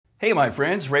Hey my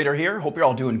friends, Raider here. Hope you're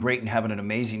all doing great and having an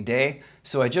amazing day.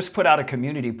 So I just put out a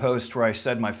community post where I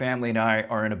said my family and I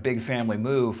are in a big family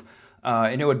move.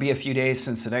 And it would be a few days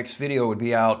since the next video would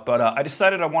be out, but I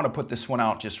decided I want to put this one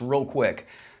out just real quick.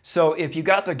 So if you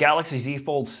got the Galaxy Z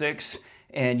Fold 6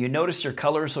 and you notice your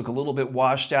colors look a little bit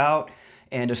washed out,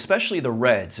 and especially the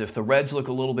reds, if the reds look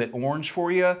a little bit orange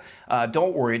for you,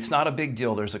 don't worry, it's not a big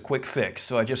deal. There's a quick fix.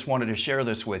 So I just wanted to share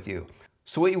this with you.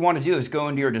 So what you want to do is go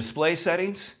into your display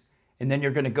settings, and then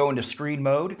you're going to go into screen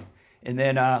mode. And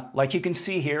then like you can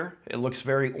see here, it looks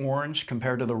very orange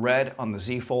compared to the red on the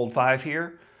Z Fold 5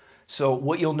 here. So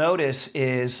what you'll notice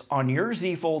is on your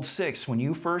Z Fold 6, when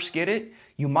you first get it,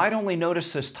 you might only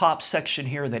notice this top section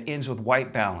here that ends with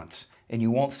white balance, and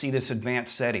you won't see this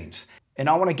advanced settings. And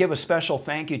I want to give a special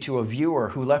thank you to a viewer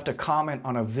who left a comment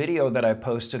on a video that I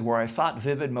posted where I thought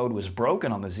Vivid Mode was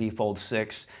broken on the Z Fold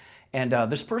 6. And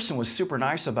this person was super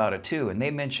nice about it too. And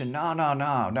they mentioned,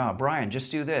 no, Brian,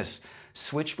 just do this.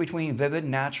 Switch between Vivid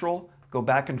and Natural, go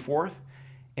back and forth,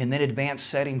 and then advanced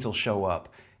settings will show up.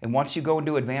 And once you go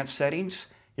into advanced settings,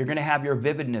 you're gonna have your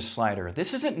vividness slider.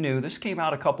 This isn't new, this came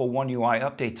out a couple One UI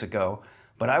updates ago,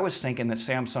 but I was thinking that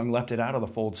Samsung left it out of the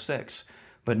Fold 6.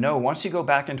 But no, once you go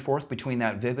back and forth between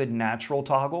that Vivid and Natural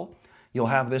toggle, you'll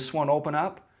have this one open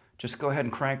up. Just go ahead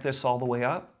and crank this all the way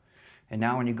up. And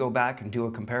now when you go back and do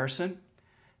a comparison,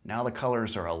 now the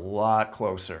colors are a lot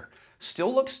closer.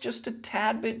 Still looks just a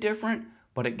tad bit different,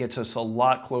 but it gets us a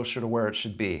lot closer to where it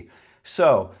should be.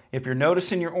 So if you're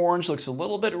noticing your orange looks a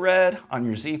little bit red on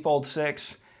your Z Fold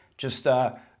 6, just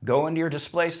go into your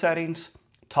display settings,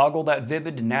 toggle that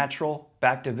Vivid to Natural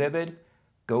back to Vivid,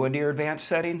 go into your advanced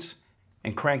settings,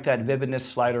 and crank that vividness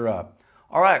slider up.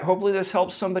 All right, hopefully this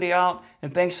helps somebody out,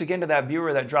 and thanks again to that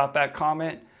viewer that dropped that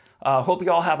comment. Hope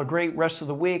you all have a great rest of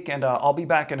the week, and I'll be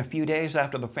back in a few days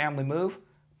after the family move.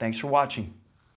 Thanks for watching.